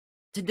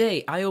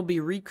Today, I will be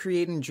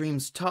recreating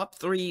Dream's top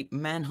 3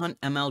 Manhunt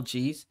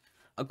MLGs,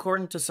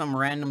 according to some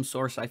random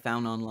source I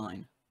found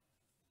online.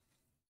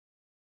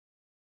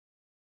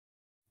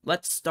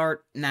 Let's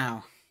start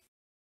now.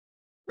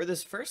 For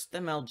this first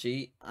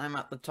MLG, I'm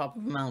at the top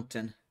of a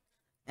mountain,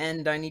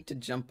 and I need to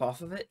jump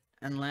off of it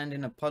and land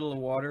in a puddle of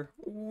water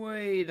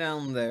way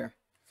down there.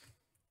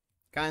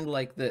 Kind of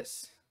like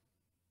this.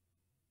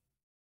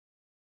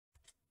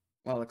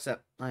 Well,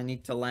 except I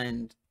need to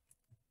land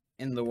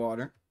in the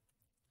water.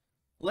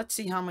 Let's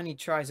see how many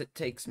tries it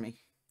takes me.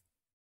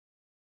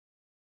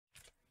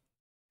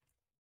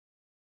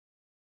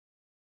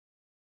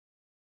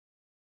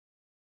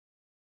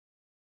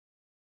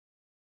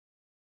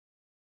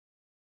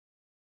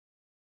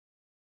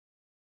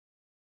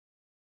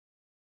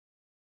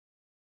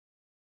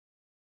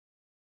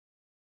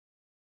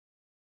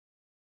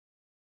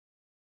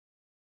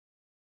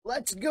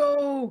 Let's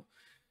go!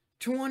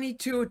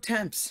 22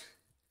 attempts.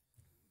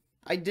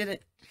 I did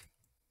it.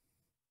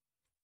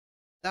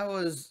 That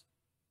was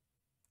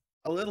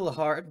a little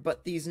hard,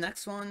 but these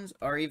next ones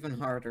are even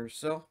harder,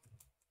 so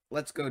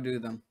let's go do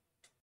them.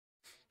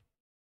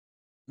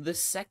 The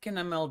second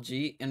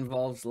MLG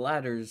involves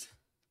ladders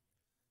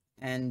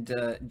and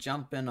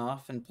jumping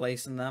off and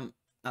placing them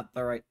at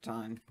the right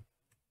time.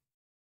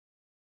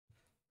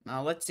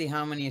 Now let's see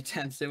how many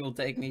attempts it will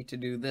take me to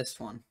do this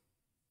one.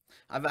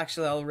 I've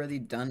actually already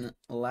done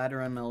ladder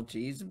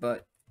MLGs,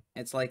 but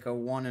it's like a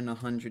 1 in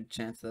 100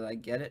 chance that I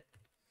get it.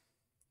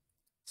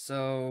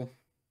 So,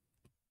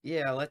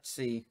 yeah, let's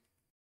see.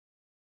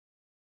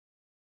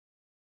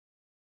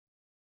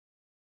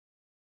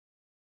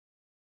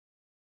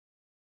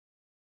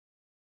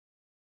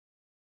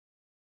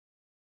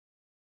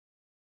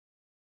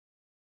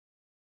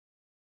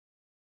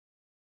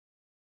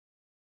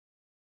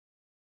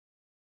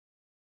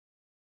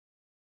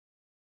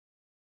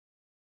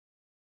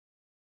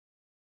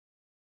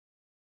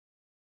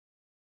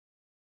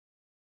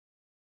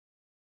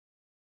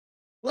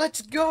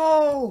 Let's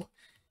go!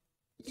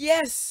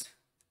 Yes!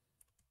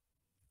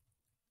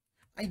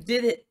 I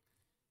did it!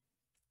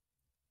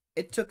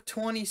 It took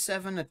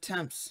 27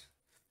 attempts,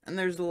 and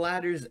there's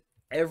ladders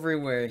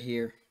everywhere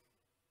here.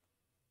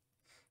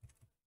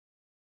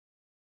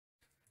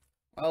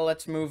 Well,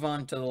 let's move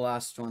on to the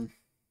last one.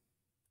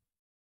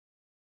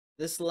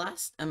 This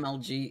last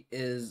MLG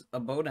is a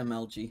boat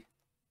MLG,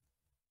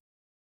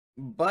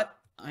 but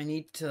I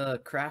need to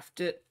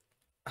craft it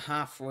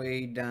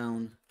halfway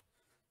down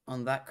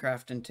on that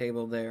crafting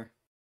table there.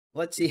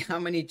 Let's see how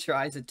many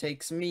tries it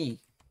takes me.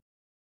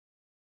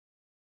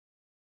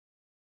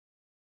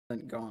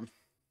 Gone.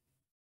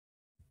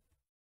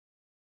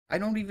 I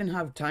don't even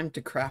have time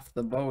to craft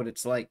the boat.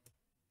 It's like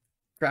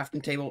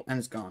crafting table and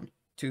it's gone.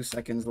 2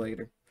 seconds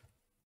later.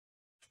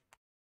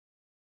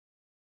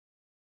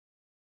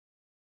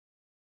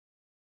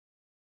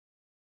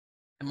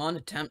 I'm on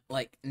attempt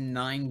like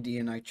 90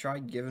 and I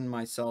tried giving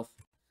myself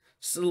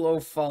slow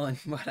falling,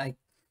 but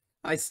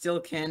I still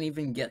can't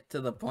even get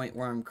to the point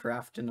where I'm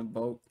crafting a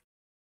boat.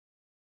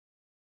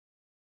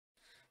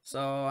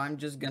 So I'm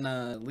just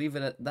gonna leave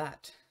it at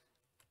that.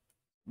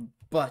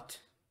 But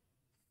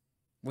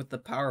with the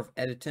power of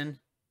editing,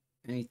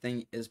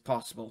 anything is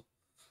possible.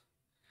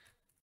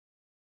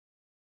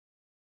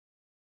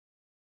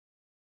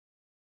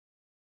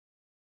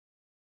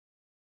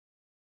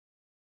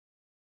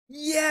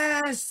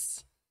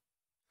 Yes!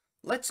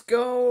 Let's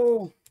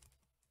go!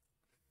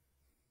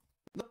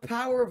 The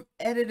power of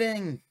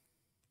editing!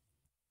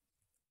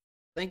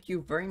 Thank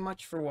you very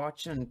much for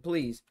watching.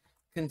 Please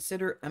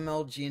consider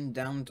MLGing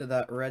down to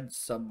that red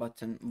sub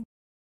button.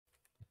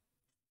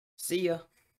 See ya.